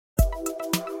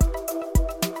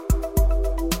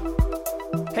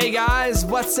Hey guys,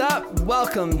 what's up?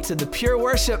 Welcome to the Pure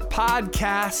Worship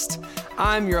Podcast.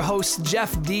 I'm your host,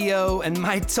 Jeff Dio, and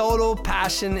my total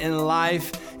passion in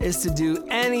life is to do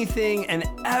anything and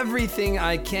everything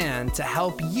I can to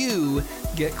help you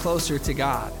get closer to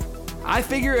God. I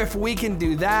figure if we can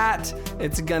do that,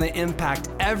 it's going to impact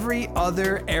every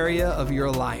other area of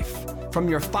your life, from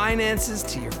your finances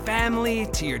to your family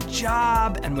to your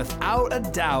job, and without a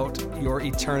doubt, your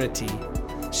eternity.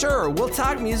 Sure, we'll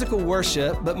talk musical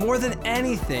worship, but more than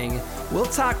anything, we'll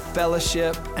talk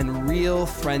fellowship and real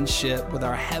friendship with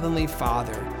our Heavenly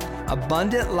Father.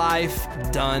 Abundant life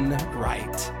done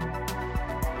right.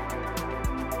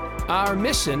 Our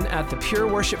mission at the Pure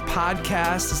Worship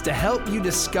Podcast is to help you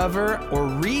discover or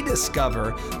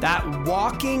rediscover that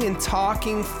walking and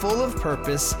talking full of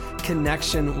purpose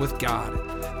connection with God,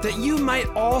 that you might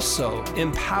also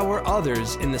empower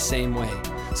others in the same way.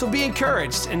 So be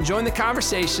encouraged and join the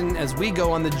conversation as we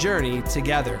go on the journey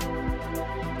together.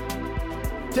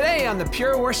 Today on the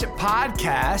Pure Worship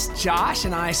Podcast, Josh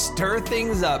and I stir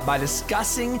things up by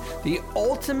discussing the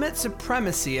ultimate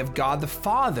supremacy of God the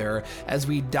Father as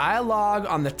we dialogue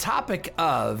on the topic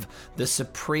of the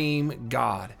supreme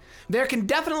God. There can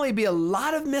definitely be a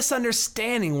lot of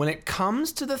misunderstanding when it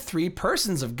comes to the three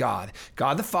persons of God: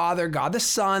 God the Father, God the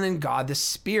Son, and God the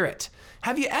Spirit.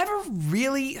 Have you ever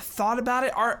really thought about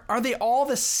it? Are they all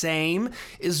the same?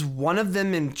 Is one of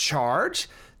them in charge?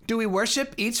 Do we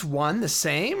worship each one the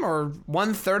same or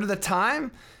 1/3 of the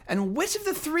time? And which of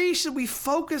the three should we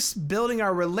focus building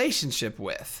our relationship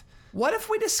with? What if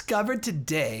we discovered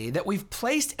today that we've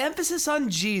placed emphasis on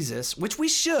Jesus, which we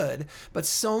should, but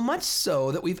so much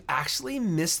so that we've actually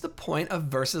missed the point of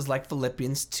verses like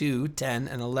Philippians 2, 10,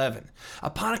 and 11.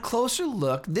 Upon a closer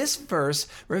look, this verse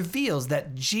reveals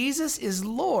that Jesus is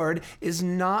Lord is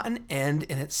not an end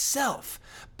in itself,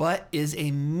 but is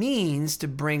a means to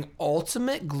bring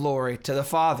ultimate glory to the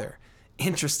Father.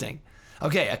 Interesting.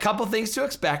 Okay, a couple things to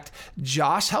expect.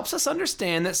 Josh helps us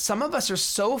understand that some of us are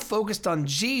so focused on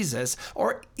Jesus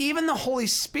or even the Holy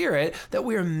Spirit that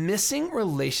we are missing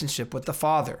relationship with the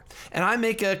Father. And I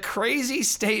make a crazy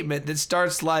statement that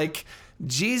starts like,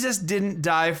 Jesus didn't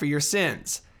die for your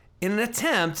sins, in an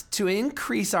attempt to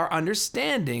increase our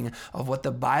understanding of what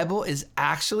the Bible is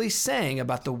actually saying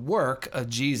about the work of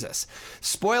Jesus.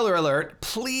 Spoiler alert,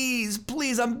 please,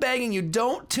 I'm begging you,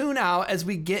 don't tune out as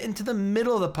we get into the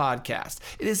middle of the podcast.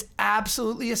 It is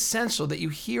absolutely essential that you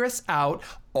hear us out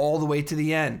all the way to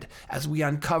the end as we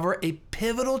uncover a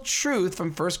pivotal truth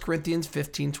from 1 Corinthians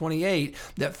 15:28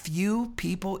 that few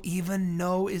people even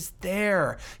know is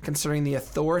there concerning the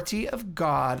authority of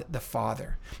God the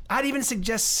Father. I'd even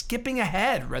suggest skipping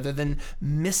ahead rather than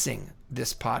missing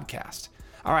this podcast.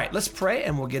 All right, let's pray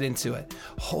and we'll get into it.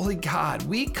 Holy God,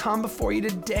 we come before you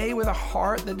today with a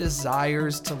heart that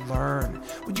desires to learn.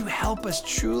 Would you help us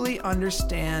truly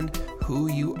understand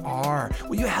who you are?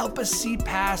 Will you help us see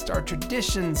past our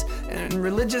traditions and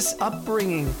religious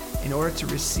upbringing in order to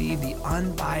receive the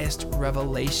unbiased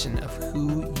revelation of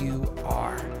who you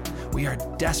are? We are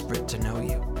desperate to know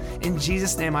you. In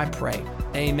Jesus' name I pray,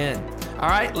 amen. All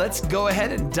right, let's go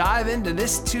ahead and dive into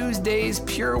this Tuesday's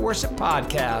Pure Worship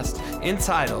Podcast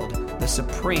entitled The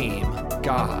Supreme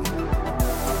God.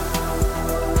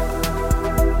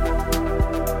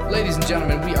 Ladies and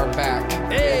gentlemen, we are back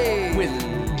with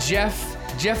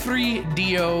Jeffrey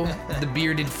Dio, the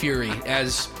Bearded Fury,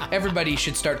 as everybody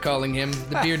should start calling him,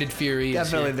 the Bearded Fury.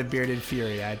 Definitely the Bearded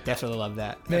Fury. I definitely love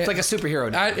that. It's like a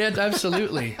superhero.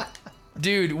 Absolutely.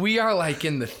 Dude, we are like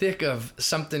in the thick of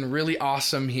something really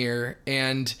awesome here.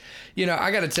 And, you know,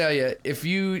 I got to tell you, if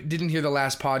you didn't hear the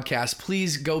last podcast,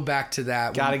 please go back to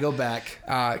that. Got to go back.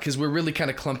 Because we're really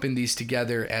kind of clumping these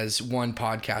together as one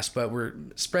podcast, but we're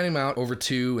spreading them out over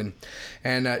two.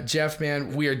 And Jeff,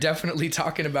 man, we are definitely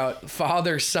talking about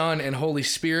Father, Son, and Holy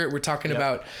Spirit. We're talking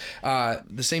about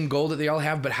the same goal that they all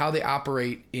have, but how they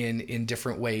operate in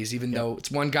different ways, even though it's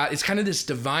one God. It's kind of this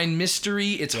divine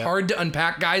mystery. It's hard to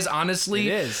unpack, guys, honestly. It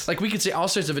is. Like, we could say all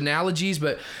sorts of analogies,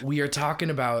 but we are talking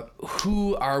about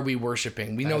who are we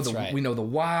worshiping. We know we know the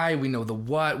why, we know the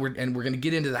what, and we're going to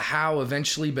get into the how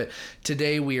eventually, but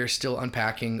today we are still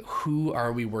unpacking who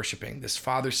are we worshiping, this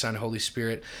Father, Son, Holy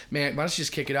Spirit. Man, why don't you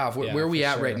just kick it off? Where are we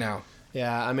at right now?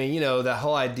 Yeah, I mean, you know, the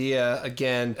whole idea,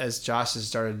 again, as Josh has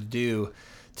started to do,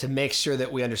 to make sure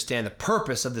that we understand the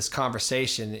purpose of this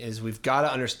conversation is we've got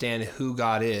to understand who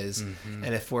God is. Mm-hmm.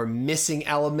 And if we're missing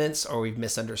elements or we've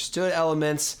misunderstood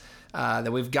elements, then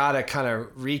we've got to kind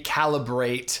of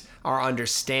recalibrate our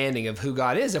understanding of who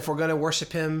God is if we're going to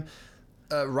worship him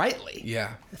rightly,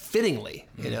 fittingly,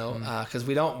 because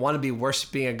we don't want to be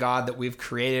worshiping a God that we've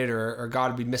created or God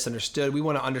to be misunderstood. We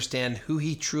want to understand who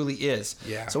he truly is.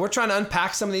 Yeah. So we're trying to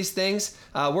unpack some of these things.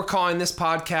 We're calling this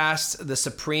podcast The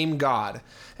Supreme God,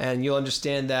 and you'll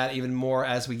understand that even more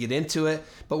as we get into it.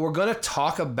 But we're going to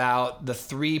talk about the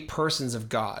three persons of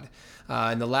God.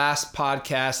 In the last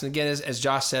podcast, and again, as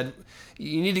Josh said,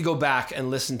 you need to go back and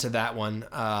listen to that one.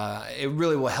 It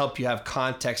really will help you have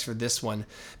context for this one.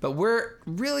 But we're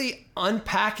really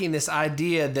unpacking this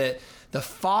idea that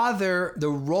the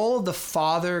role of the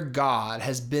Father God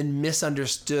has been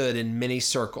misunderstood in many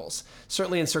circles.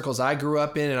 Certainly in circles I grew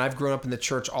up in, and I've grown up in the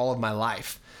church all of my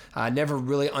life. I never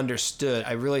really understood.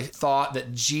 I really thought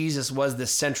that Jesus was the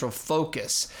central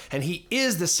focus, and he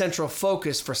is the central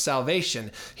focus for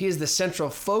salvation. He is the central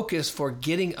focus for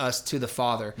getting us to the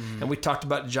Father. And we talked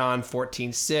about John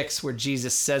 14:6, where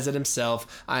Jesus says it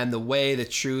himself, I am the way, the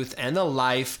truth, and the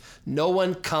life. No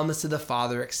one comes to the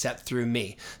Father except through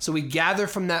me. So we gather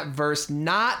from that verse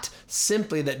not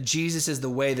simply that Jesus is the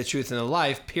way, the truth, and the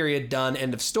life, period, done,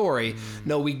 end of story.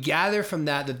 No, we gather from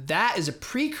that is a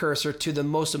precursor to the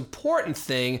most important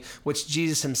thing, which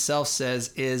Jesus himself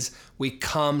says is we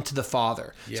come to the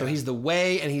Father. Yeah. So he's the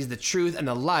way and he's the truth and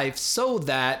the life so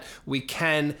that we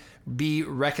can be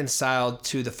reconciled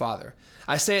to the Father.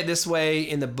 I say it this way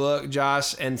in the book,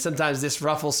 Josh, and sometimes this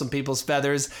ruffles some people's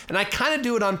feathers, and I kind of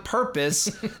do it on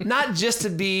purpose, not just to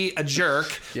be a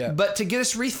jerk, but to get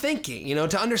us rethinking,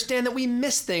 to understand that we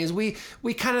miss things.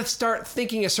 We kind of start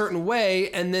thinking a certain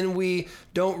way, and then we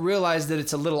don't realize that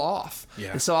it's a little off.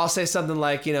 Yeah. And so I'll say something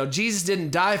like, Jesus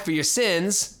didn't die for your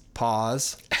sins,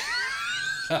 pause.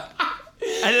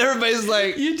 And everybody's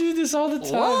like, you do this all the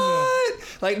time. What? Man.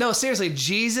 Like, no, seriously,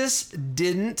 Jesus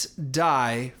didn't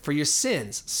die for your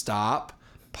sins. Stop.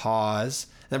 Pause.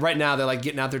 And right now they're like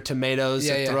getting out their tomatoes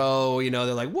to throw,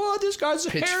 they're like, whoa, this guy's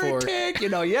a heretic.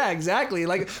 Yeah, exactly.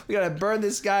 Like, we got to burn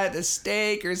this guy at the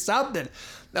stake or something.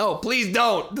 No, please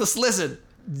don't. Just listen.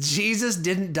 Jesus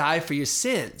didn't die for your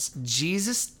sins.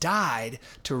 Jesus died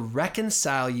to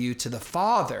reconcile you to the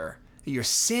Father. Your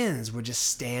sins were just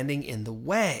standing in the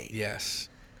way. Yes.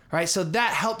 Right, so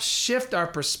that helps shift our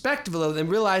perspective a little and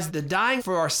realize the dying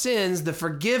for our sins, the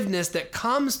forgiveness that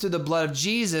comes through the blood of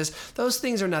Jesus, those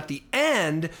things are not the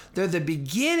end. They're the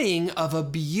beginning of a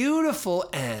beautiful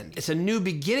end. It's a new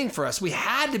beginning for us. We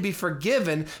had to be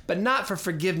forgiven, but not for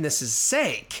forgiveness'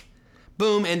 sake.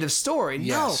 Boom, end of story.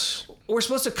 Yes. No, we're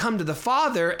supposed to come to the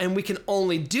Father, and we can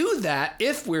only do that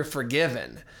if we're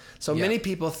forgiven. So many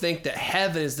people think that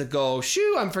heaven is the goal.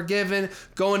 Shoo, I'm forgiven,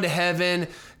 going to heaven,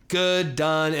 good,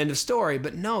 done, end of story.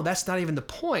 But no, that's not even the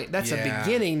point. That's a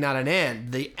beginning, not an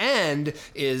end. The end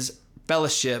is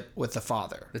fellowship with the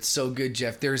Father. That's so good,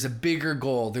 Jeff. There's a bigger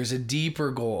goal. There's a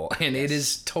deeper goal. And it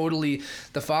is totally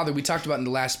the Father. We talked about in the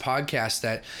last podcast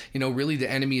that, really the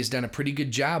enemy has done a pretty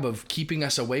good job of keeping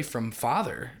us away from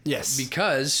Father. Yes.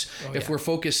 Because if we're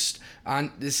focused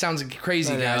on, this sounds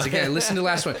crazy, guys. Again, listen to the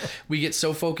last one. We get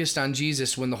so focused on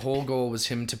Jesus when the whole goal was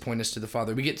him to point us to the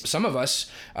Father. We get, some of us,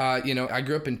 I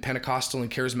grew up in Pentecostal and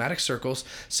charismatic circles.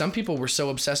 Some people were so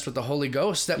obsessed with the Holy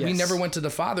Ghost that we never went to the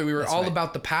Father. We were all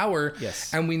about the power.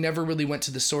 Yes. And we never really went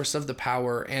to the source of the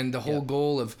power and the whole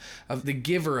goal of the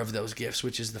giver of those gifts,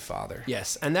 which is the Father.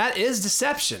 Yes. And that is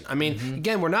deception. I mean,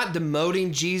 again, we're not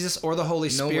demoting Jesus or the Holy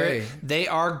Spirit. No way. They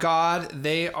are God.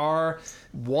 They are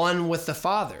one with the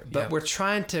Father. But we're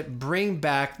trying to bring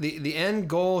back the end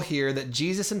goal here that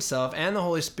Jesus himself and the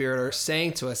Holy Spirit are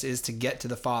saying to us is to get to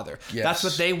the Father. Yes. That's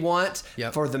what they want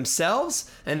for themselves,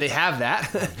 and they have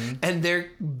that. And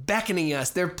they're beckoning us.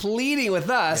 They're pleading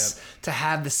with us to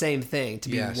have the same thing, to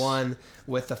be one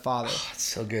with the Father. Oh, it's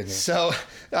so good,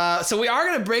 man. So we are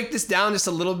going to break this down just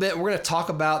a little bit. We're going to talk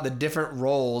about the different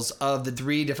roles of the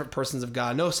three different persons of God.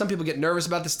 I know some people get nervous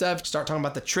about this stuff, start talking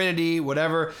about the Trinity,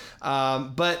 whatever.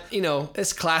 But,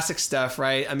 it's classic stuff,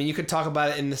 right? I mean, you could talk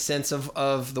about it in the sense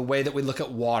of the way that we look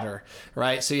at water,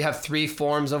 right? So you have three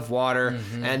forms of water,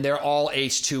 and they're all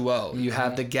H2O. You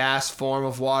have the gas form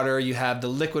of water, you have the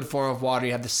liquid form of water,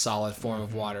 you have the solid form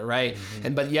of water, right?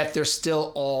 But yet they're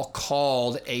still all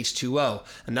called H2O.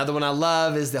 Another one I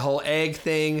love is the whole egg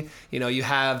thing. You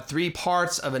have three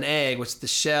parts of an egg, which is the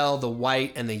shell, the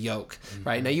white, and the yolk,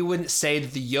 right? Now, you wouldn't say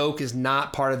that the yolk is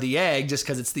not part of the egg just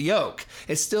because it's the yolk.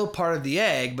 It's still part of the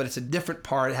egg, but it's a different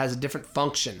part. It has a different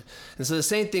function. And so the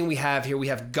same thing we have here. We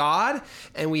have God,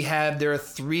 and there are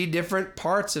three different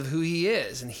parts of who he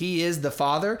is. And he is the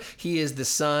Father, he is the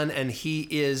Son, and he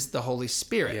is the Holy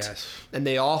Spirit. Yes. And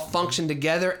they all function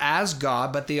together as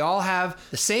God, but they all have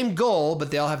the same goal,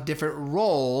 but they all have different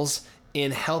roles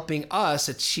in helping us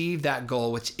achieve that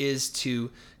goal, which is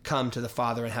to come to the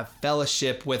Father and have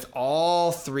fellowship with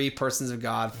all three persons of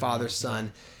God, Father,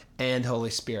 Son, and Holy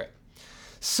Spirit.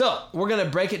 So we're going to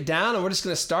break it down, and we're just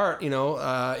going to start, in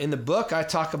the book, I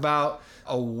talk about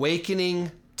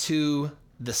awakening to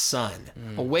the Son,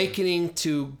 awakening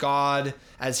to God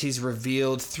as he's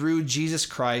revealed through Jesus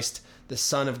Christ, the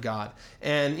Son of God.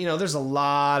 And, there's a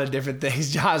lot of different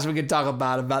things, Josh, we could talk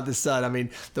about the Son. I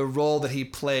mean, the role that he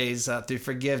plays through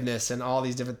forgiveness and all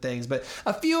these different things. But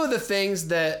a few of the things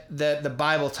that the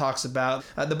Bible talks about,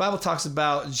 the Bible talks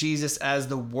about Jesus as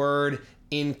the Word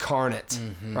incarnate,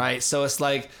 right? So it's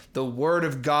like the Word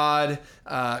of God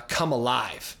come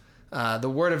alive. The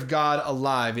Word of God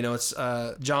alive. It's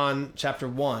John chapter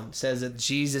 1 says that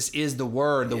Jesus is the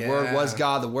Word. The Word was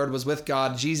God. The Word was with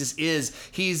God. He's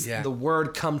the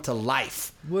Word come to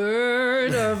life.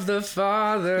 Word of the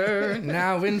Father,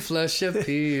 now in flesh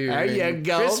appeared. There you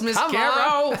go. Christmas Come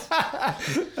carol.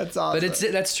 That's awesome.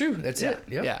 But that's true. That's it.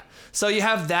 Yep. Yeah. So you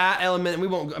have that element,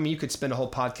 and you could spend a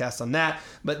whole podcast on that,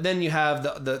 but then you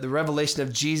have the revelation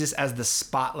of Jesus as the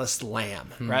spotless lamb,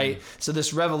 right? So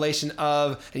this revelation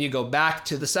and you go back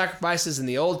to the sacrifices in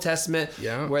the Old Testament,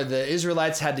 where the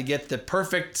Israelites had to get the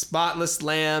perfect spotless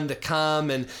lamb to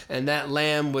come, and that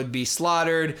lamb would be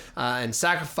slaughtered and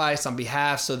sacrificed on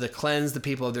behalf so to cleanse the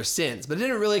people of their sins. But it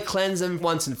didn't really cleanse them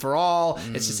once and for all.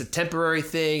 It's just a temporary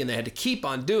thing, and they had to keep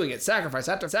on doing it, sacrifice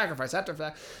after sacrifice after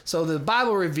sacrifice. So the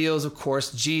Bible reveals, of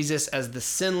course, Jesus as the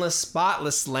sinless,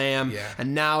 spotless lamb,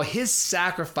 and now his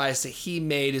sacrifice that he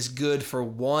made is good for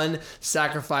one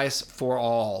sacrifice for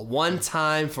all, one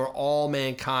time for all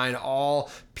mankind, all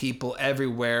people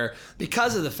everywhere,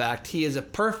 because of the fact he is a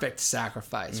perfect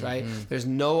sacrifice, right? There's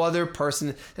no other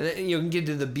person, and you can get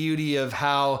to the beauty of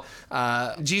how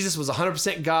Jesus was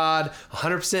 100% God,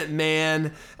 100%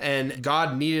 man, and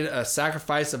God needed a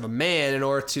sacrifice of a man in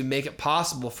order to make it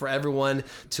possible for everyone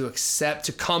to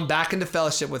come back into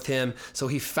fellowship with him. So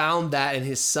he found that in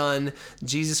his Son,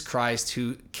 Jesus Christ,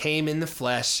 who came in the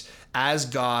flesh as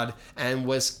God and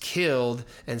was killed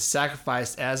and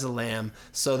sacrificed as a lamb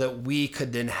so that we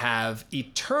could then have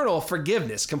eternal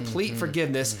forgiveness, complete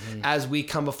forgiveness as we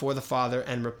come before the Father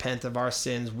and repent of our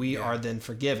sins. We are then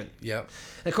forgiven. Yep.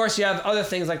 And of course, you have other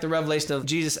things like the revelation of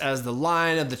Jesus as the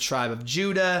Lion of the tribe of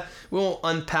Judah. We won't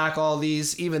unpack all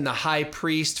these. Even the high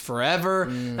priest forever.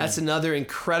 That's another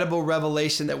incredible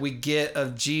revelation that we get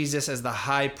of Jesus as the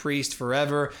high priest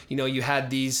forever. You had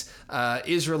these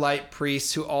Israelite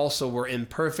priests who also were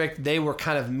imperfect. They were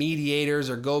kind of mediators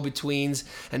or go-betweens.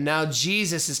 And now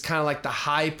Jesus is kind of like the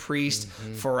high priest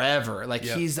forever. Like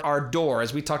he's our door.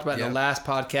 As we talked about in the last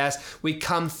podcast, we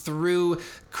come through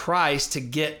Christ to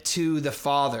get to the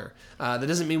Father. That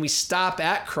doesn't mean we stop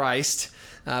at Christ,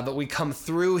 but we come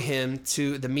through him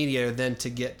to the mediator then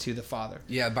to get to the Father.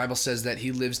 Yeah, the Bible says that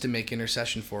he lives to make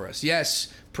intercession for us.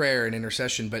 Yes, prayer and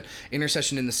intercession, but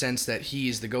intercession in the sense that he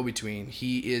is the go-between.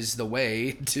 He is the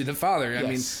way to the Father. I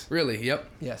mean, really,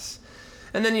 Yes.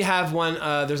 And then you have one,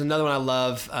 there's another one I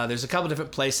love. There's a couple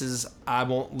different places. I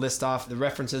won't list off the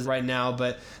references right now,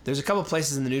 but there's a couple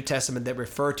places in the New Testament that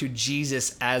refer to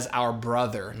Jesus as our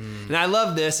brother. And I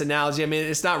love this analogy. I mean,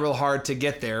 it's not real hard to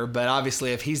get there, but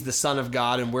obviously if he's the Son of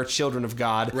God and we're children of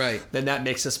God, then that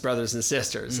makes us brothers and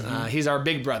sisters. He's our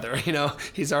big brother,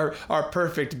 he's our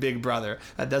perfect big brother.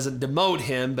 That doesn't demote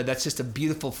him, but that's just a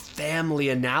beautiful family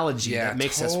analogy that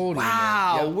makes us,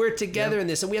 wow, we're together in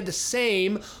this, and we have the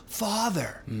same Father.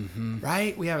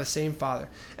 Right? We have the same Father.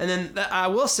 And then I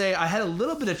will say I had a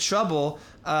little bit of trouble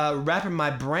wrapping my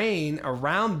brain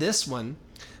around this one,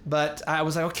 but I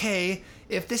was like, okay,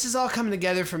 if this is all coming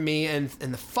together for me and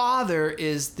the Father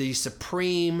is the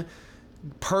supreme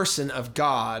person of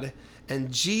God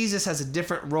and Jesus has a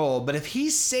different role, but if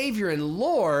he's Savior and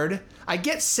Lord, I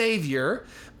get Savior,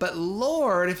 but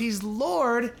Lord, if he's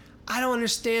Lord, I don't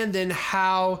understand then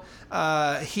how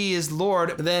he is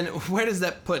Lord. Then where does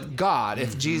that put God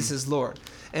if Jesus is Lord?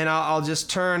 And I'll just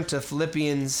turn to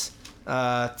Philippians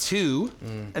 2.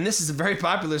 And this is a very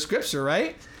popular scripture,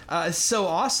 right? It's so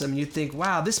awesome. You think,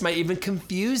 wow, this might even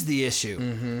confuse the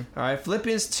issue. All right,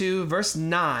 Philippians 2, verse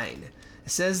 9. It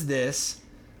says this,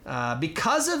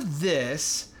 because of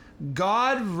this,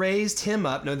 God raised him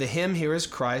up. No, the him here is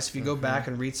Christ. If you go back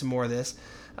and read some more of this.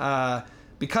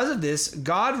 Because of this,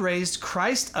 God raised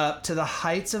Christ up to the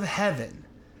heights of heaven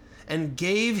and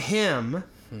gave him,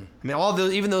 I mean, all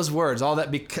those, even those words, all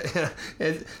that,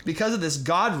 because of this,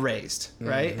 God raised,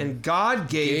 right? And God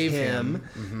gave him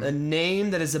a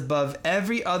name that is above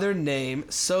every other name,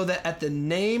 so that at the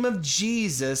name of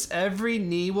Jesus, every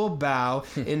knee will bow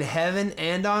in heaven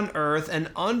and on earth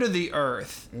and under the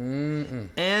earth.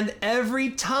 And every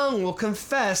tongue will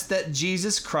confess that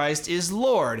Jesus Christ is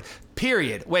Lord.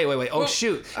 period. Wait. Oh,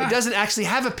 shoot. It doesn't actually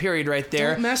have a period right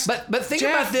there. Don't mess. But think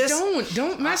Jeff, about this.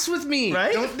 Don't mess with me.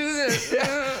 Right? Don't do this.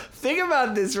 Think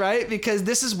about this, right? Because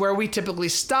this is where we typically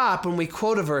stop when we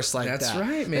quote a verse like that. That's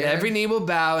right, man. And every knee will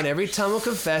bow and every tongue will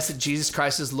confess that Jesus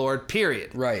Christ is Lord,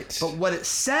 period. Right. But what it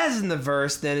says in the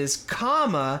verse then is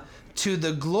comma to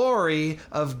the glory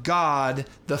of God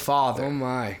the Father. Oh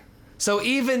my. So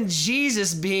even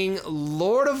Jesus being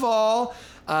Lord of all,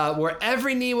 where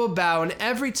every knee will bow and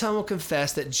every tongue will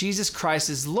confess that Jesus Christ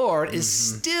is Lord, is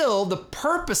still the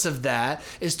purpose of that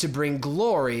is to bring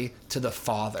glory to the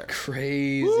Father.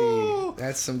 Crazy. Woo!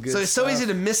 That's some good So it's stuff. so easy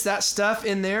to miss that stuff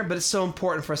in there, but it's so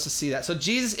important for us to see that. So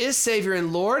Jesus is Savior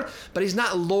and Lord, but he's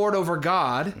not Lord over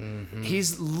God.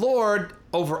 He's Lord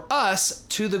over us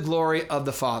to the glory of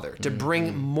the Father, to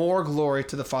bring more glory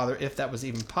to the Father, if that was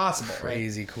even possible.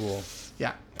 Crazy cool.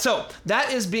 Yeah. So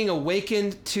that is being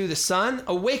awakened to the Son,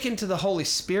 awakened to the Holy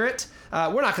Spirit.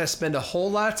 We're not going to spend a whole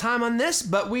lot of time on this,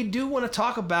 but we do want to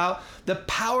talk about the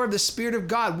power of the Spirit of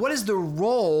God. What is the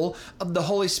role of the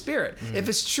Holy Spirit? If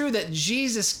it's true that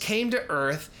Jesus came to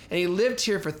earth and he lived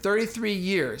here for 33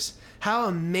 years, how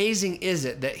amazing is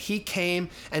it that he came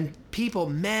and people,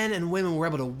 men and women, were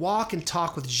able to walk and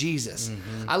talk with Jesus?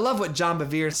 I love what John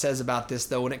Bevere says about this,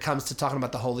 though, when it comes to talking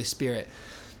about the Holy Spirit.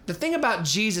 The thing about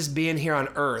Jesus being here on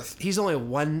earth, he's only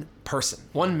one person,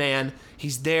 one man.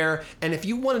 He's there. And if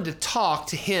you wanted to talk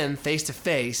to him face to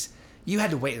face, you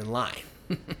had to wait in line.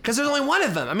 Because there's only one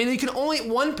of them. I mean,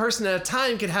 one person at a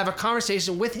time could have a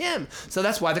conversation with him. So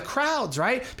that's why the crowds,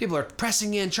 right? People are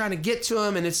pressing in, trying to get to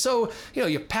him. And it's so,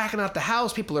 you're packing out the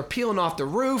house. People are peeling off the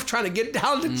roof, trying to get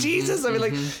down to Jesus. I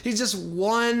mean, he's just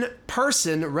one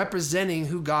person representing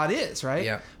who God is, right?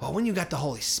 Yeah. Well, when you got the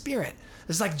Holy Spirit,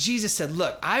 it's like Jesus said,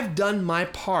 look, I've done my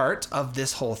part of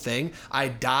this whole thing. I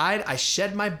died. I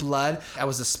shed my blood. I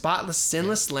was a spotless,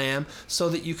 sinless lamb so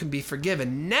that you can be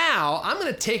forgiven. Now I'm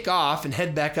going to take off and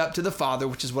head back up to the Father,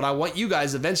 which is what I want you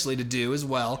guys eventually to do as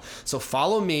well. So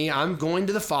follow me. I'm going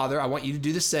to the Father. I want you to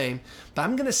do the same. But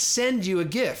I'm going to send you a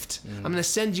gift. I'm going to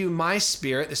send you my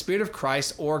Spirit, the Spirit of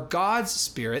Christ, or God's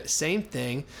Spirit, same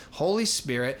thing, Holy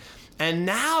Spirit. And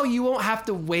now you won't have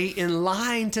to wait in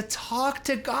line to talk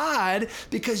to God,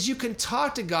 because you can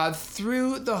talk to God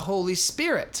through the Holy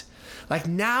Spirit. Like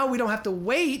now we don't have to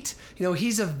wait.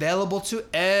 He's available to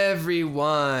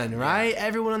everyone, right? Yeah.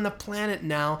 Everyone on the planet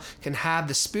now can have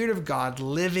the Spirit of God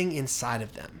living inside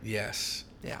of them. Yes.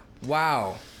 Yeah.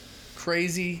 Wow.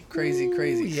 Crazy.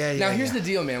 Yeah, now here's the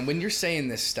deal, man. When you're saying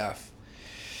this stuff,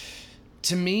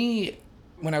 to me,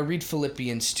 when I read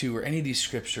Philippians 2 or any of these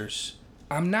scriptures,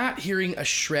 I'm not hearing a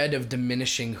shred of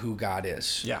diminishing who God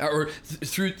is, or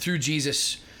through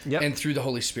Jesus and through the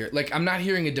Holy Spirit. Like, I'm not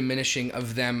hearing a diminishing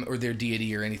of them or their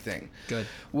deity or anything. Good.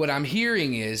 What I'm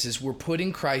hearing is we're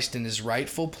putting Christ in his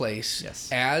rightful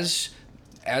place as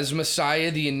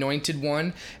Messiah, the Anointed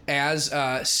One, as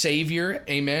Savior,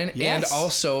 amen,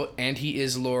 and he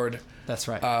is Lord. That's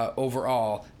right.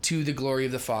 Overall, to the glory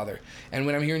of the Father. And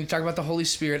when I'm hearing you talk about the Holy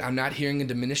Spirit, I'm not hearing a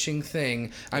diminishing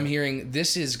thing. I'm hearing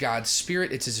this is God's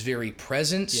Spirit. It's his very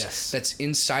presence that's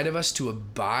inside of us to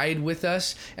abide with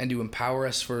us and to empower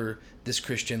us for this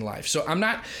Christian life. So I'm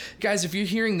not, guys, if you're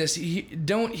hearing this,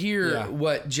 don't hear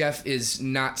what Jeff is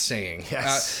not saying.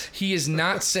 Yes. He is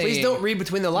not saying... Please don't read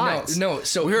between the lines. No.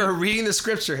 So we're reading the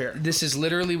scripture here. This is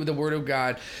literally the Word of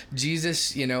God.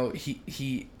 Jesus,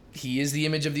 He is the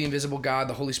image of the invisible God.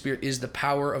 The Holy Spirit is the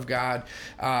power of God.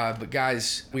 But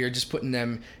guys, we are just putting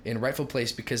them in rightful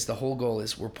place because the whole goal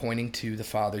is we're pointing to the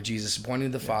Father. Jesus is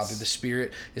pointing to the Father. The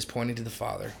Spirit is pointing to the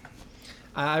Father.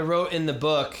 I wrote in the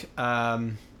book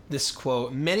this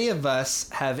quote: many of us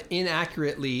have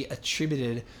inaccurately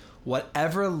attributed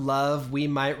whatever love we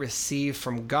might receive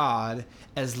from God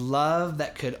as love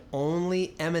that could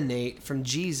only emanate from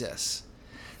Jesus.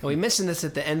 And we mentioned this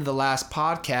at the end of the last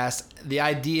podcast, the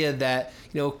idea that,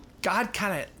 God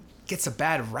kind of gets a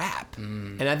bad rap.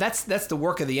 And that's the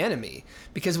work of the enemy,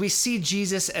 because we see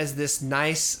Jesus as this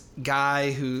nice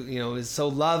guy who, is so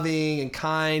loving and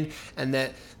kind, and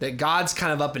that God's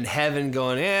kind of up in heaven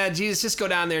going, Jesus, just go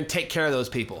down there and take care of those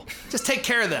people. Just take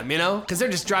care of them, because they're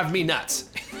just driving me nuts.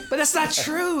 But that's not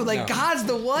true. Like, no. God's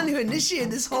the one who initiated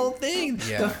this whole thing.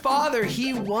 Yeah. The Father,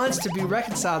 he wants to be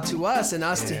reconciled to us and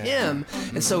us to him.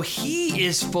 And so he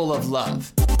is full of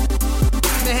love.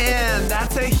 Man,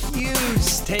 that's a huge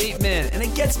statement. And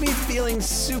it gets me feeling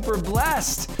super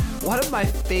blessed. One of my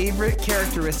favorite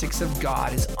characteristics of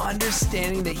God is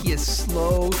understanding that he is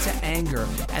slow to anger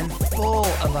and full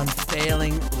of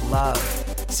unfailing love.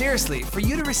 Seriously, for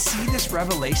you to receive this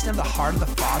revelation of the heart of the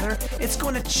Father, it's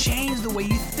going to change the way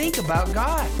you think about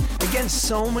God. Again,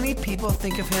 so many people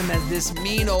think of him as this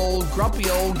mean old, grumpy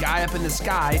old guy up in the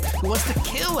sky who wants to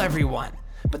kill everyone.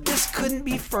 But this couldn't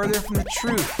be further from the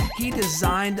truth. He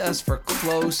designed us for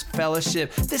close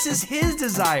fellowship. This is his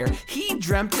desire. He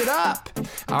dreamt it up.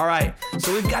 All right,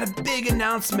 so we've got a big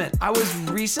announcement. I was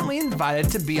recently invited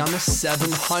to be on the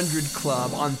 700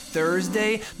 Club on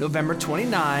Thursday, November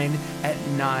 29 at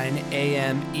 9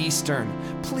 a.m. Eastern.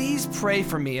 Please pray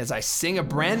for me as I sing a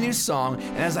brand new song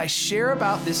and as I share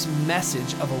about this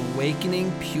message of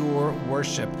awakening pure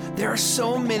worship. There are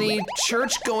so many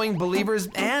church-going believers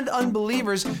and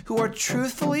unbelievers who are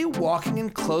truthfully walking in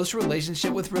close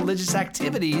relationship with religious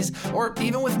activities or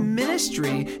even with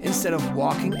ministry instead of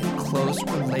walking in close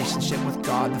relationship with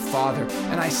God the Father.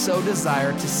 And I so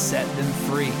desire to set them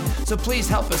free. So please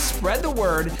help us spread the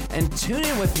word and tune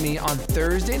in with me on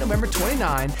Thursday, November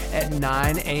 29 at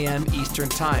 9 a.m. Eastern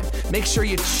Time. Make sure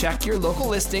you check your local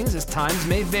listings as times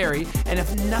may vary. And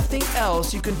if nothing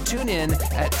else, you can tune in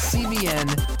at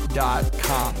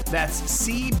cbn.com. That's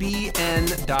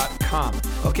cbn.com.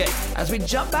 Okay, as we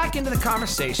jump back into the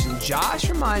conversation, Josh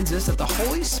reminds us that the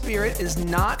Holy Spirit is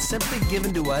not simply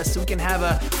given to us so we can have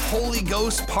a Holy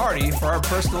Ghost party for our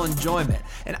personal enjoyment.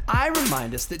 And I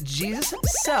remind us that Jesus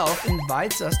himself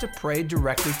invites us to pray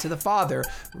directly to the Father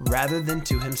rather than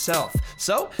to himself.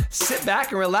 So sit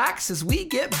back and relax as we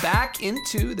get back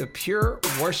into the Pure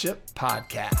Worship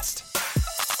Podcast.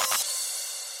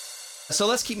 So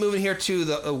let's keep moving here to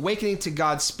the awakening to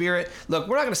God's Spirit. Look,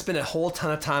 we're not going to spend a whole ton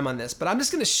of time on this, but I'm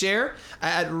just going to share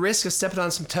at risk of stepping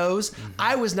on some toes.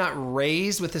 I was not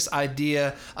raised with this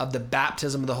idea of the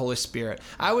baptism of the Holy Spirit.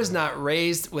 I was not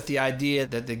raised with the idea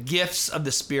that the gifts of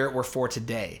the Spirit were for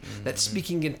today, that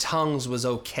speaking in tongues was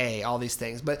okay, all these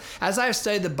things. But as I have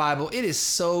studied the Bible, it is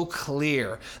so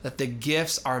clear that the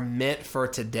gifts are meant for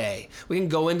today. We can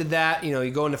go into that,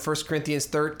 you go into 1 Corinthians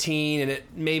 13, and it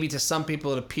maybe to some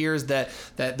people it appears that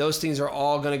those things are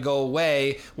all going to go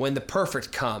away when the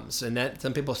perfect comes, and that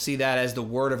some people see that as the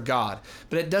Word of God.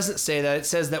 But it doesn't say that. It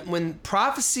says that when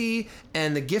prophecy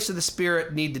and the gifts of the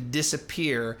Spirit need to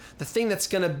disappear, the thing that's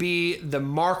going to be the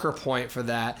marker point for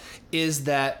that is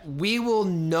that we will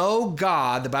know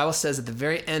God. The Bible says at the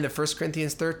very end of 1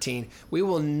 Corinthians 13, we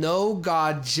will know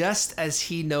God just as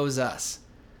he knows us.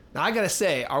 Now, I got to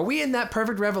say, are we in that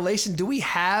perfect revelation? Do we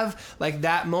have like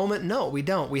that moment? No, we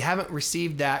don't. We haven't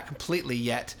received that completely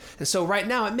yet. And so right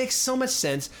now, it makes so much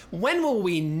sense. When will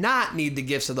we not need the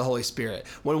gifts of the Holy Spirit?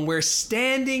 When we're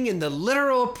standing in the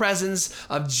literal presence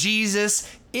of Jesus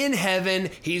in heaven.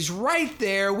 He's right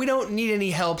there. We don't need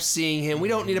any help seeing him. We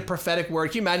don't need a prophetic word.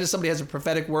 Can you imagine somebody has a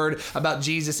prophetic word about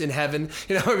Jesus in heaven?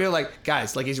 We're like,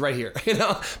 guys, like he's right here,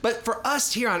 But for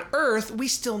us here on earth, we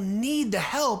still need the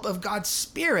help of God's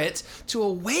Spirit to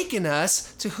awaken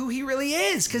us to who he really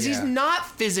is, because he's not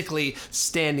physically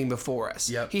standing before us.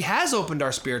 Yep. He has opened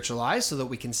our spiritual eyes so that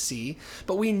we can see,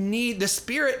 but we need, the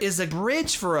Spirit is a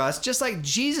bridge for us, just like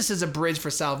Jesus is a bridge for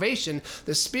salvation.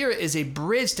 The Spirit is a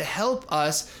bridge to help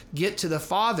us get to the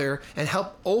Father and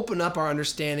help open up our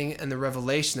understanding and the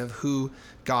revelation of who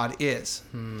God is.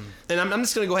 And I'm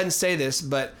just going to go ahead and say this,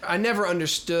 but I never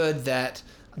understood that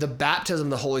the baptism of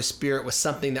the Holy Spirit was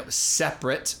something that was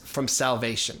separate from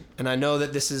salvation. And I know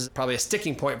that this is probably a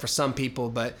sticking point for some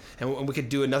people, and we could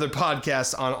do another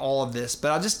podcast on all of this,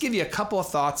 but I'll just give you a couple of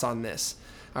thoughts on this.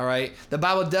 All right. The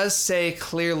Bible does say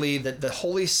clearly that the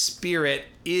Holy Spirit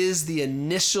is the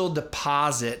initial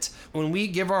deposit. When we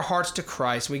give our hearts to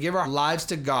Christ, we give our lives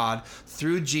to God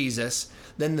through Jesus,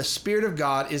 then the Spirit of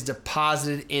God is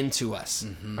deposited into us.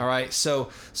 All right. So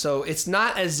it's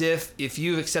not as if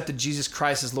you've accepted Jesus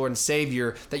Christ as Lord and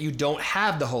Savior that you don't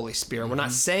have the Holy Spirit. We're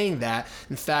not saying that.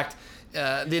 In fact,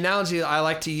 the analogy I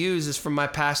like to use is from my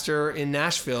pastor in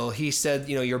Nashville. He said,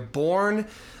 you're born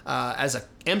as an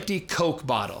empty Coke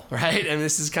bottle, right? And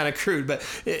this is kind of crude, but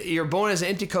you're born as an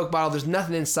empty Coke bottle. There's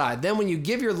nothing inside. Then when you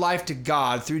give your life to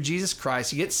God through Jesus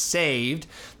Christ, you get saved,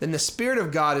 then the Spirit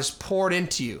of God is poured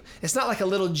into you. It's not like a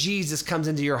little Jesus comes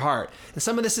into your heart. And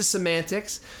some of this is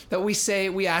semantics, that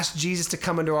we ask Jesus to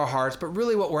come into our hearts, but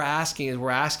really what we're asking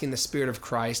is the Spirit of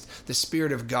Christ, the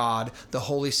Spirit of God, the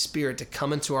Holy Spirit to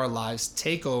come into our lives,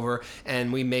 take over,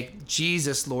 and we make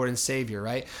Jesus Lord and Savior,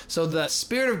 right? So the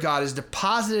Spirit of God is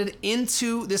deposited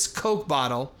into this Coke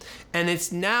bottle, and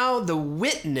it's now the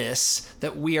witness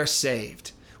that we are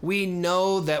saved. We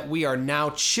know that we are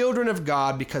now children of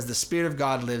God because the Spirit of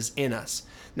God lives in us.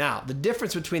 Now, the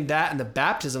difference between that and the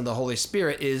baptism of the Holy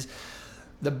Spirit is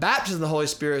The baptism of the Holy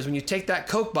Spirit is when you take that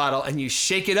Coke bottle and you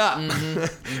shake it up.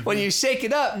 When you shake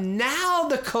it up, now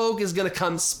the Coke is going to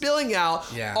come spilling out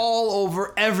all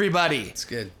over everybody. It's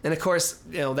good. And of course,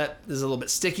 that is a little bit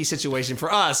sticky situation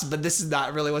for us, but this is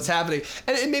not really what's happening.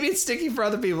 And maybe it's sticky for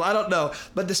other people. I don't know.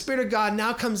 But the Spirit of God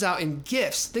now comes out in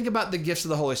gifts. Think about the gifts of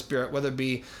the Holy Spirit, whether it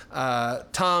be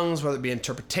tongues, whether it be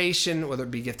interpretation, whether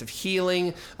it be gift of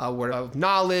healing, word of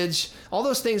knowledge, all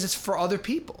those things. It's for other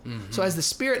people. So as the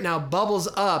Spirit now bubbles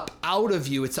up out of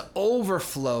you, it's an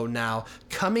overflow now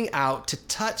coming out to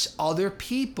touch other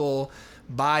people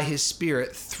by His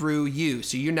Spirit through you.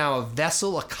 So you're now a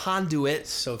vessel, a conduit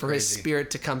for His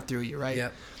Spirit to come through you, right?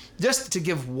 Yep. Just to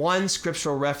give one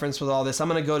scriptural reference with all this, I'm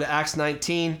going to go to Acts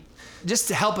 19, just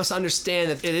to help us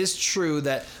understand that it is true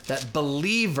that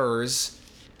believers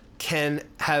can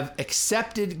have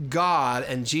accepted God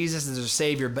and Jesus as their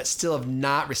Savior, but still have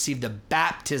not received the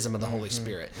baptism of the Holy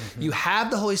Spirit. You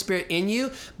have the Holy Spirit in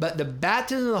you, but the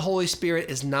baptism of the Holy Spirit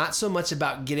is not so much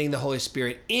about getting the Holy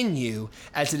Spirit in you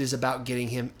as it is about getting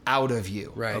Him out of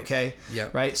you. Right. Okay?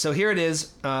 Yep. Right? So here it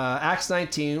is, Acts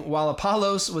 19. While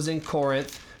Apollos was in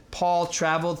Corinth, Paul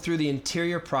traveled through the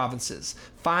interior provinces.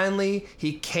 Finally,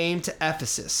 he came to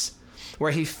Ephesus,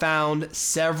 where he found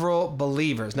several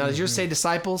believers. Now, did yours say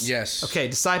disciples? Yes. Okay,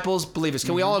 disciples, believers.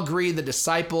 Can we all agree that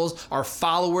disciples are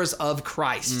followers of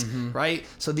Christ, right?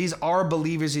 So these are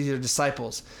believers, these are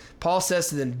disciples. Paul says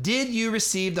to them, "Did you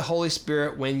receive the Holy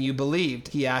Spirit when you believed?"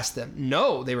 He asked them.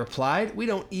 "No," they replied. "We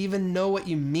don't even know what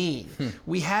you mean.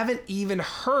 We haven't even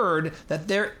heard that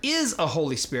there is a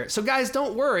Holy Spirit." So guys,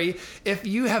 don't worry. If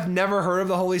you have never heard of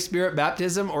the Holy Spirit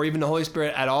baptism or even the Holy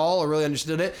Spirit at all or really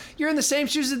understood it, you're in the same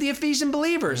shoes as the Ephesian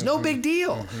believers. No big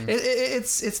deal.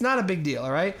 It's not a big deal,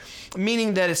 all right?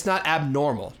 Meaning that it's not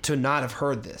abnormal to not have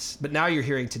heard this. But now you're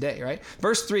hearing today, right?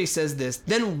 Verse 3 says this,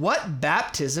 "Then what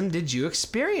baptism did you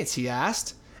experience?" he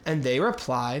asked. And they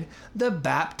replied, "The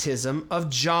baptism of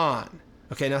John."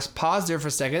 Okay, now pause there for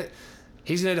a second.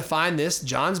 He's going to define this.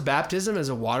 John's baptism is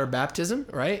a water baptism,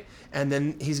 right? And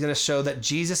then he's going to show that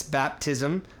Jesus'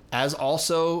 baptism, as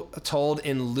also told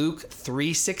in Luke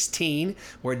 3:16,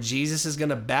 where Jesus is going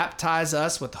to baptize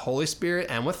us with the Holy Spirit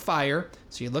and with fire.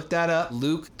 So you look that up,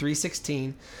 Luke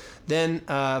 3:16. Then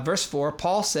verse 4,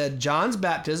 Paul said, "John's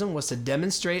baptism was to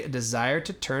demonstrate a desire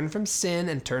to turn from sin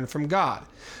and turn from God.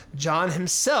 John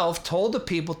himself told the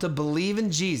people to believe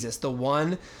in Jesus, the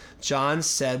one John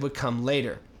said would come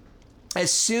later."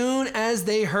 As soon as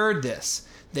they heard this,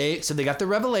 they got the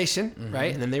revelation,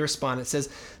 right? And then they responded. It says,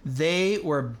 "They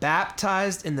were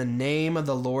baptized in the name of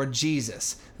the Lord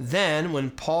Jesus. Then,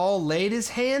 when Paul laid his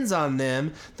hands on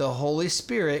them, the Holy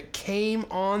Spirit came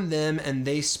on them, and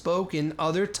they spoke in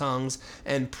other tongues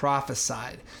and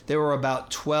prophesied." There were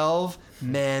about 12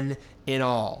 men in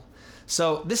all.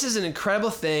 So this is an incredible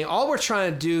thing. All we're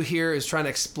trying to do here is trying to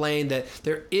explain that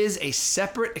there is a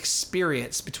separate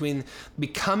experience between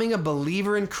becoming a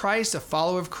believer in Christ, a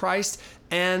follower of Christ,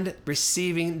 and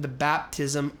receiving the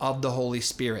baptism of the Holy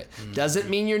Spirit. Doesn't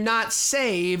mean you're not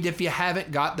saved if you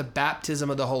haven't got the baptism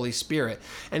of the Holy Spirit.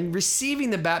 And receiving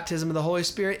the baptism of the Holy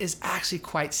Spirit is actually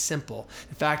quite simple.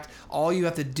 In fact, all you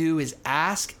have to do is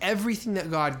ask. Everything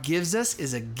that God gives us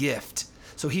is a gift.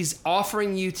 So He's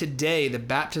offering you today the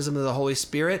baptism of the Holy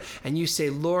Spirit, and you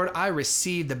say, "Lord, I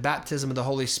receive the baptism of the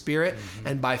Holy Spirit."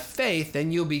 And by faith,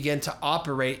 then you'll begin to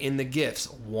operate in the gifts,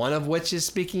 one of which is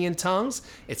speaking in tongues.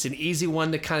 It's an easy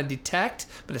one to kind of detect,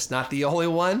 but it's not the only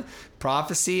one.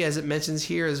 Prophecy, as it mentions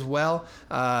here as well,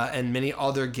 and many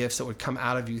other gifts that would come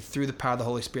out of you through the power of the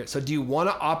Holy Spirit. So do you want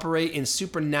to operate in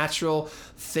supernatural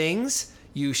things?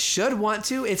 You should want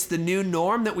to. It's the new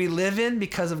norm that we live in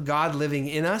because of God living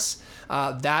in us.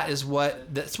 That's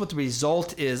what the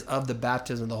result is of the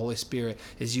baptism of the Holy Spirit,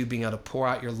 is you being able to pour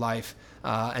out your life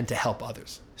and to help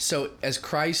others. So as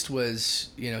Christ was,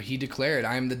 He declared,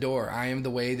 "I am the door. I am the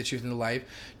way, the truth, and the life.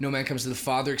 No man comes to the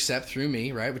Father except through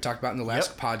me," right? We talked about in the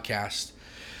last podcast.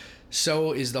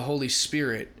 So is the Holy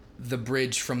Spirit the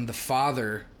bridge from the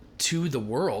Father to the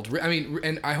world. I mean,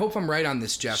 and I hope I'm right on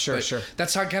this, Jeff. Sure.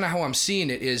 That's kind of how I'm seeing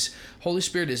it. Is Holy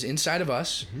Spirit is inside of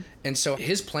us, and so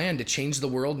His plan to change the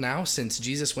world now, since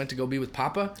Jesus went to go be with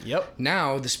Papa. Yep.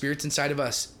 Now the Spirit's inside of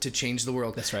us to change the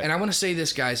world. That's right. And I want to say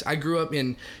this, guys. I grew up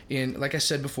in like I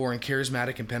said before, in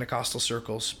charismatic and Pentecostal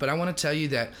circles, but I want to tell you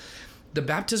that the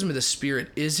baptism of the Spirit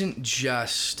isn't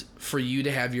just for you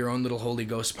to have your own little Holy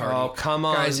Ghost party. Oh, come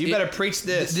on. Guys, you better preach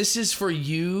this. This is for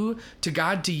you, to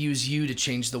God to use you to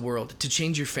change the world, to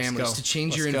change your families, to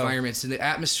change your environments and the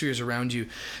atmospheres around you.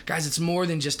 Guys, it's more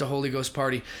than just a Holy Ghost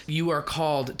party. You are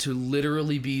called to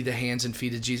literally be the hands and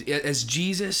feet of Jesus. As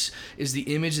Jesus is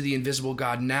the image of the invisible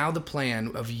God, now the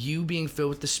plan of you being filled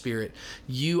with the Spirit,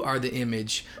 you are the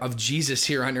image of Jesus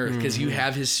here on earth because you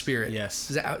have his Spirit. Yes.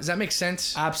 Does that make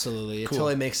sense? Absolutely. Cool. It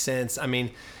totally makes sense. I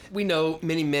mean, we know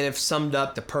many men have summed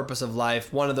up the purpose of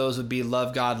life. One of those would be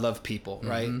love God, love people,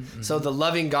 right? So the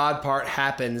loving God part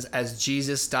happens as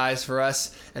Jesus dies for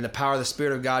us and the power of the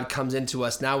Spirit of God comes into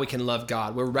us. Now we can love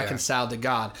God. We're reconciled to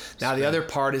God. Now the other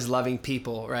part is loving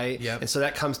people, right? Yep. And so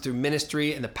that comes through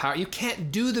ministry and the power. You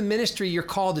can't do the ministry you're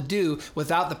called to do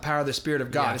without the power of the Spirit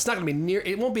of God. Yeah. It's not going to be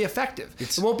it won't be effective.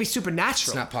 It won't be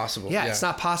supernatural. It's not possible. Yeah, it's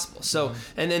not possible. So,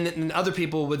 and then other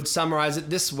people would summarize it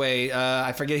this way.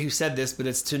 I forget who said this, but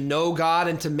it's to know God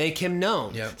and to make him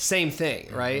known. Yep. Same thing,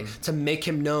 right? To make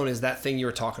him known is that thing you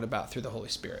were talking about through the Holy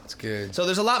Spirit. That's good. So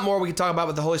there's a lot more we can talk about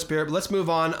with the Holy Spirit, but let's move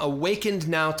on. Awakened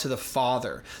now to the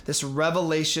Father. This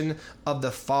revelation of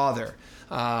the Father.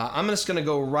 I'm just going to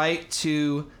go right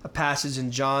to a passage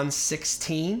in John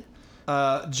 16.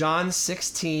 John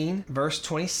 16, verse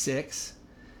 26.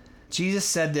 Jesus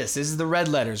said this. This is the red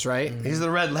letters, right? These are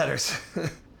the red letters.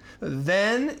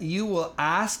 Then you will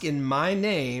ask in my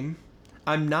name.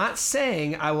 I'm not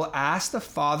saying I will ask the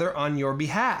Father on your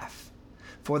behalf,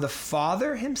 for the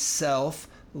Father himself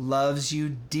loves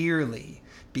you dearly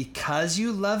because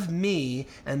you love me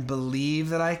and believe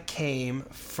that I came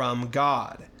from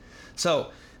God. So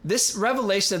this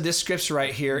revelation of this scripture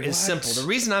right here is simple. The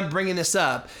reason I'm bringing this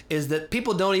up is that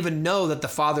people don't even know that the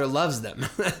Father loves them.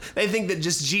 They think that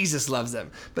just Jesus loves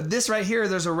them. But this right here,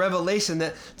 there's a revelation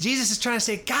that Jesus is trying to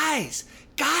say, guys,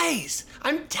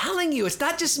 I'm telling you, it's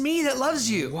not just me that loves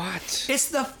you. What? It's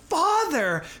the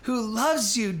Father who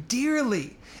loves you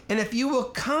dearly. And if you will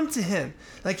come to him,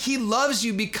 like he loves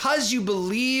you because you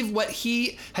believe what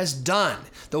he has done,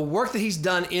 the work that he's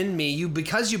done in me,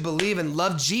 because you believe and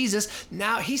love Jesus,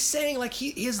 now he's saying like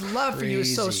his love for you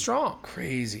is so strong.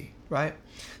 Crazy. Right?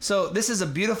 So this is a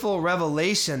beautiful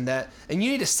revelation and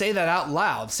you need to say that out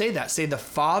loud. Say that. Say, the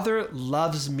Father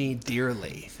loves me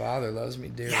dearly. Father loves me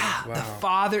dearly. Yeah, wow. The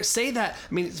Father. Say that.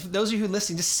 I mean, for those of you who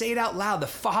listen, just say it out loud. The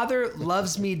Father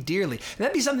loves me dearly. And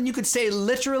that'd be something you could say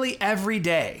literally every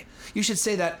day. You should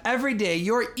say that every day.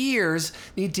 Your ears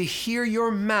need to hear your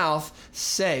mouth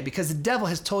say, because the devil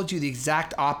has told you the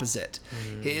exact opposite.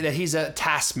 That he's a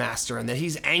taskmaster and that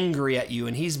he's angry at you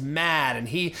and he's mad and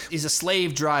he's a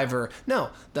slave driver.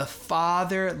 No, the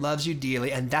Father loves you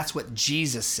dearly, and that's what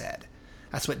Jesus said.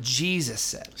 That's what Jesus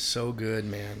said. So good,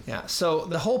 man. Yeah. So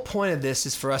the whole point of this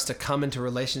is for us to come into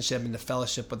relationship and to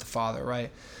fellowship with the Father,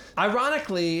 right?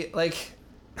 Ironically, like,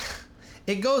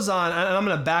 it goes on, and I'm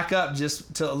going to back up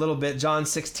just to a little bit. John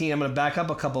 16, I'm going to back up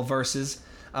a couple verses.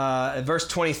 Verse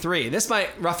 23. This might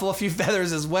ruffle a few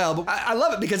feathers as well, but I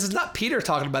love it because it's not Peter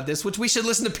talking about this, which we should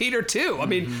listen to Peter too. I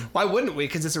mean, why wouldn't we?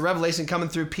 Because it's a revelation coming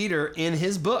through Peter in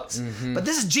his books. But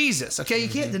this is Jesus, okay? You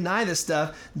can't deny this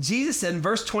stuff. Jesus said in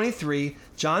verse 23,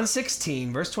 John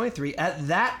 16, verse 23, at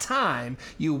that time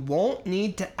you won't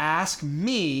need to ask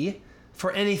me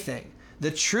for anything. The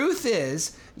truth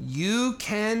is, you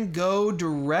can go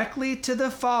directly to the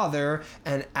Father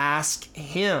and ask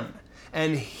him.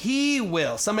 And he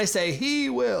will, somebody say, he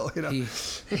will,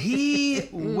 he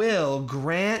will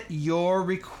grant your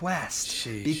request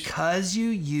because you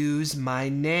use my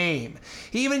name.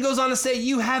 He even goes on to say,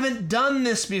 you haven't done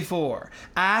this before.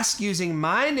 Ask using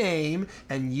my name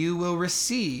and you will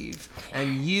receive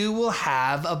and you will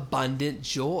have abundant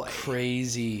joy.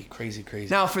 Crazy.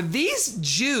 Now for these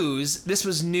Jews, this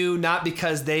was new not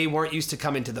because they weren't used to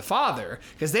coming to the Father,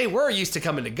 because they were used to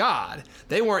coming to God.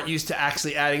 They weren't used to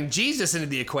actually adding Jesus into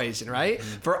the equation, right?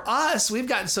 For us, we've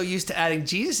gotten so used to adding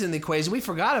Jesus in the equation, we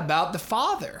forgot about the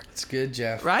Father. That's good,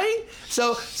 Jeff. Right?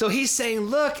 So he's saying,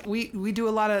 look, we do a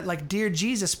lot of like dear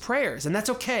Jesus prayers, and that's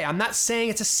okay. I'm not saying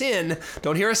it's a sin.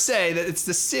 Don't hear us say that it's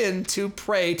the sin to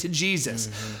pray to Jesus.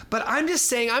 But I'm just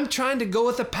saying I'm trying to go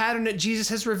with the pattern that Jesus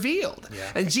has revealed.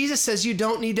 Yeah. And Jesus says you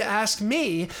don't need to ask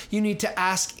me. You need to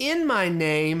ask in my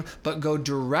name, but go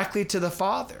directly to the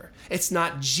Father. It's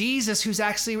not Jesus who's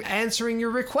actually answering your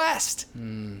request.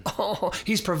 Oh,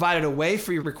 he's provided a way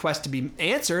for your request to be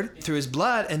answered through his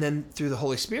blood and then through the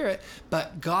Holy Spirit.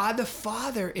 But God the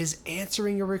Father is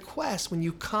answering your request when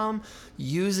you come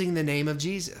using the name of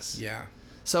Jesus. Yeah.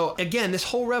 So again, this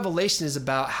whole revelation is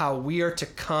about how we are to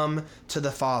come to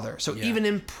the Father. So even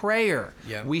in prayer,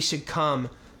 we should come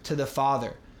to the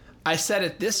Father. I said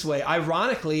it this way.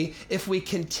 Ironically, if we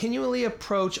continually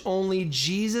approach only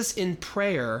Jesus in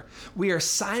prayer, we are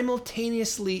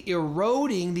simultaneously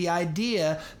eroding the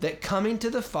idea that coming to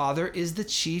the Father is the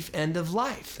chief end of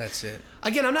life. That's it.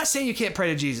 Again, I'm not saying you can't pray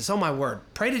to Jesus. Oh, my word.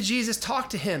 Pray to Jesus. Talk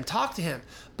to him.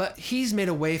 But he's made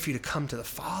a way for you to come to the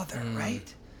Father,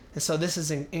 right? And so this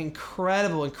is an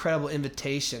incredible, incredible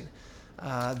invitation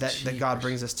that God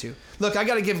brings us to. Look, I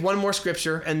got to give one more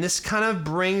scripture, and this kind of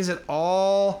brings it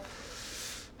all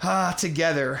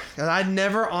together. And I'd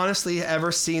never honestly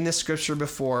ever seen this scripture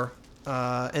before,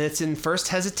 and it's in First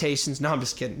Hesitations. No, I'm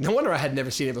just kidding. No wonder I had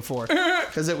never seen it before,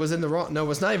 because it was in the wrong. No, it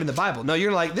was not even the Bible. No,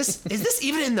 you're like, is this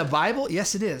even in the Bible?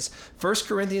 Yes, it is. 1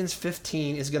 Corinthians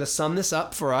 15 is going to sum this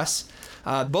up for us.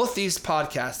 Both these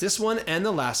podcasts, this one and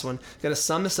the last one, going to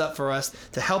sum this up for us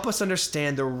to help us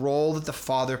understand the role that the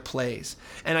Father plays.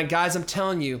 And guys, I'm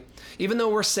telling you, even though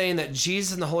we're saying that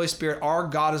Jesus and the Holy Spirit are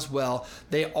God as well,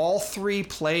 they all three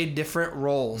play different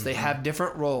roles. Mm-hmm. They have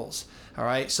different roles. All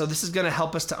right, so this is going to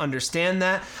help us to understand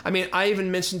that. I mean, I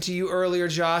even mentioned to you earlier,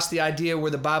 Josh, the idea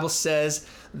where the Bible says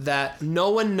that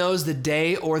no one knows the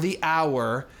day or the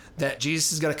hour that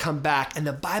Jesus is going to come back. And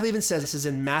the Bible even says, this is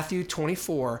in Matthew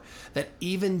 24, that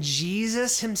even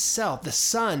Jesus himself, the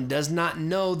Son, does not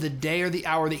know the day or the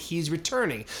hour that he's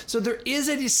returning. So there is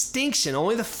a distinction.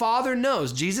 Only the Father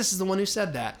knows. Jesus is the one who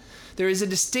said that. There is a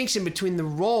distinction between the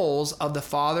roles of the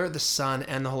Father, the Son,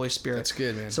 and the Holy Spirit. That's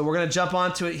good, man. So we're going to jump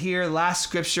onto it here. Last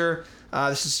scripture.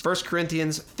 This is 1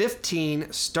 Corinthians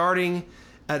 15, starting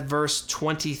at verse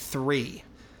 23.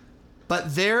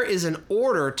 But there is an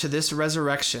order to this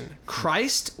resurrection.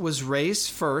 Christ was raised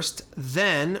first.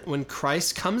 Then, when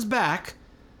Christ comes back,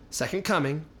 second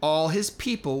coming, all his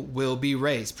people will be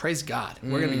raised. Praise God.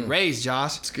 We're going to be raised,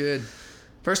 Josh. It's good.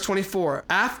 Verse 24.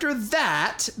 After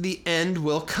that, the end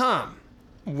will come,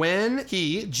 when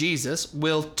he, Jesus,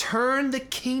 will turn the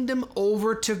kingdom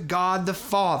over to God the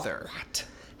Father. What?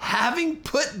 Having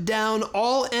put down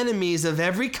all enemies of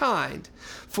every kind,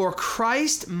 for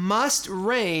Christ must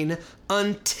reign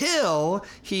until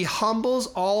he humbles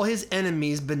all his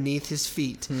enemies beneath his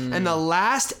feet. And the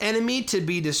last enemy to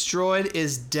be destroyed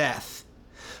is death.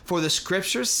 For the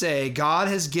scriptures say God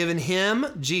has given him,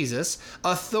 Jesus,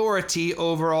 authority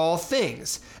over all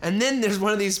things. And then there's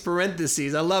one of these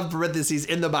parentheses. I love parentheses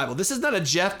in the Bible. This is not a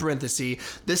Jeff parenthesis.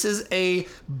 This is a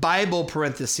Bible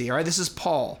parenthesis, all right? This is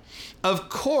Paul. Of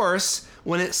course,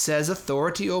 when it says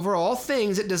authority over all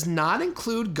things, it does not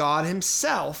include God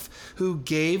himself, who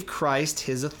gave Christ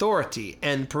his authority.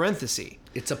 End parenthesis.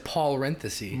 It's a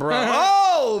parenthesis. Bro.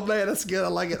 Oh, man, that's good. I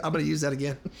like it. I'm going to use that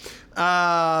again.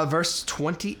 Verse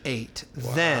 28.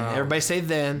 Wow. Then, everybody say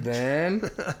then. Then?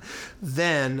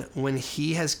 Then, when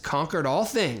he has conquered all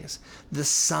things, the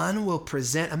Son will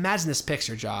present, imagine this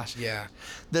picture, Josh. Yeah.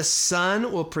 The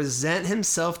Son will present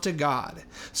himself to God,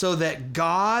 so that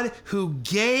God, who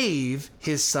gave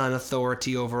his Son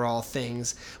authority over all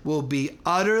things, will be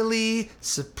utterly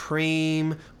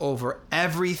supreme over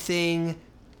everything,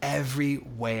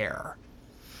 everywhere.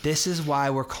 This is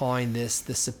why we're calling this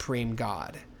the Supreme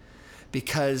God,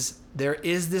 because there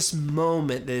is this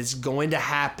moment that is going to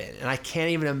happen, and I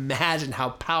can't even imagine how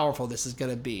powerful this is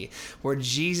going to be, where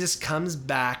Jesus comes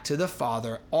back to the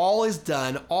Father. All is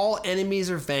done. All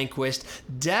enemies are vanquished.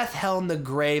 Death, hell, and the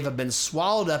grave have been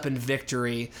swallowed up in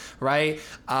victory, right?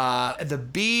 The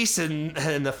beast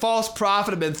and the false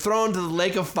prophet have been thrown to the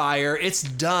lake of fire. It's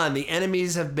done. The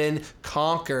enemies have been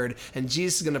conquered, and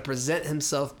Jesus is going to present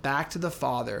himself back to the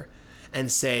Father and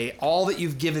say, all that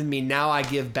you've given me, now I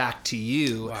give back to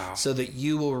you. Wow. So that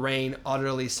you will reign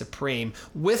utterly supreme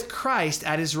with Christ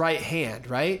at his right hand,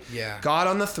 right? Yeah. God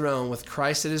on the throne with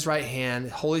Christ at his right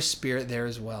hand, Holy Spirit there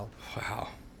as well. Wow.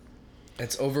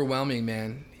 That's overwhelming,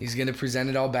 man. He's going to present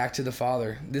it all back to the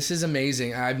Father. This is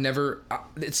amazing.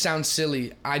 It sounds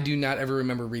silly. I do not ever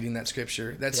remember reading that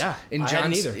scripture. In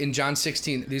John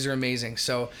 16. These are amazing.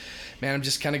 So, man, I'm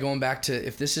just kind of going back to,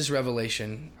 if this is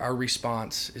revelation, our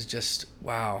response is just,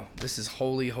 wow, this is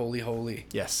holy, holy, holy.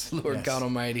 Yes. Lord yes. God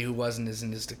Almighty, who was and is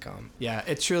and is to come. Yeah,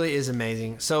 it truly is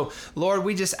amazing. So, Lord,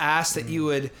 we just ask that you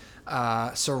would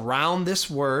surround this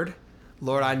word.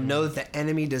 Lord, I know that the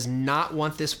enemy does not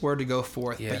want this word to go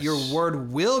forth, but your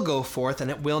word will go forth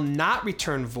and it will not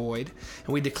return void.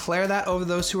 And we declare that over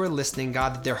those who are listening,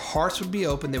 God, that their hearts would be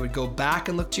open. They would go back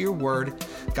and look to your word.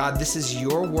 God, this is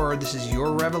your word. This is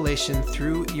your revelation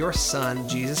through your Son,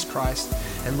 Jesus Christ.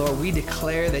 And Lord, we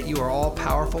declare that you are all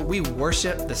powerful. We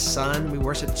worship the Son. We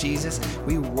worship Jesus.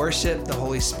 We worship the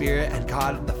Holy Spirit. And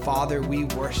God, the Father, we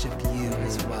worship you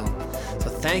as well. So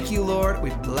thank you, Lord.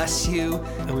 We bless you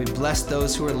and we bless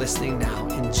those who are listening now.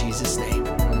 In Jesus' name,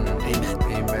 amen.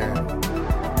 Amen.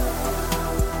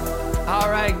 All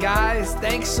right, guys,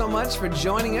 thanks so much for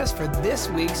joining us for this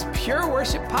week's Pure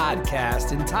Worship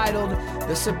podcast entitled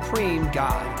The Supreme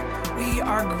God. We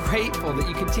are grateful that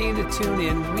you continue to tune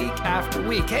in week after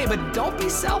week. Hey, but don't be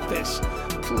selfish.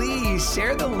 Please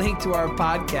share the link to our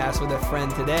podcast with a friend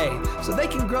today so they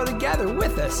can grow together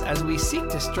with us as we seek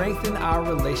to strengthen our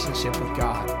relationship with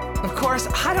God. Of course,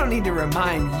 I don't need to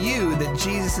remind you that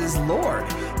Jesus is Lord.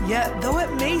 Yet, though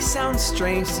it may sound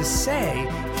strange to say,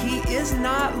 He is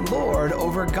not Lord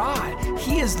over God.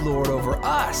 He is Lord over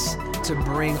us, to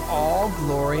bring all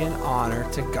glory and honor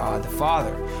to God the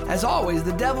Father. As always,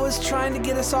 the devil is trying to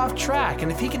get us off track,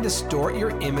 and if he can distort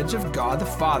your image of God the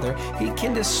Father, he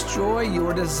can destroy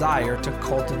your desire to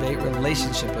cultivate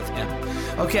relationship with Him.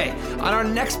 Okay, on our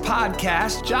next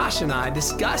podcast, Josh and I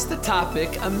discuss the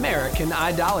topic American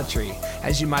idolatry.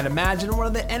 As you might imagine, one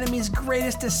of the enemy's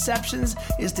greatest deceptions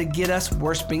is to get us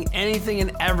worshiping anything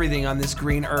and everything on this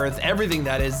green earth, everything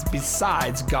that is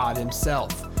besides God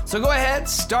Himself. So go ahead,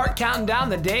 start counting down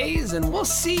the days, and we'll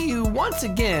see you once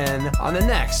again on the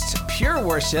next Pure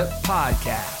Worship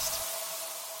podcast.